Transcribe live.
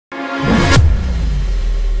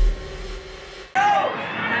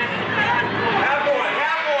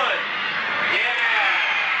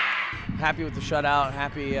happy with the shutout.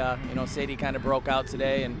 Happy, you know, Sadie kind of broke out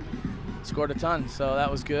today and scored a ton, so that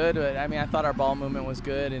was good. But, I mean, I thought our ball movement was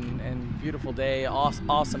good and beautiful day,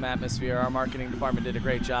 awesome atmosphere. Our marketing department did a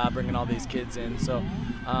great job bringing all these kids in. So,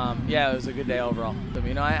 yeah, it was a good day overall.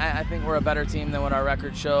 You know, I think we're a better team than what our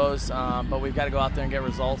record shows, but we've got to go out there and get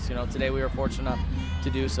results. You know, today we were fortunate enough to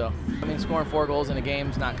do so. I mean, scoring 4 goals in a game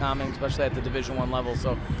is not common, especially at the Division I level.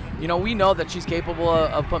 So, you know, we know that she's capable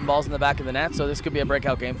of putting balls in the back of the net, so this could be a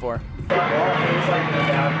breakout game for her.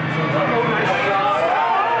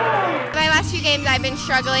 My last few games I've been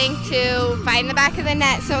struggling to find the back of the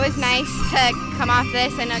net, so it was nice to come off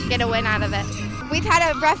this and get a win out of it. We've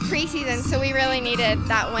had a rough preseason, so we really needed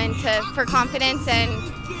that win for confidence and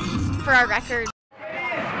for our record.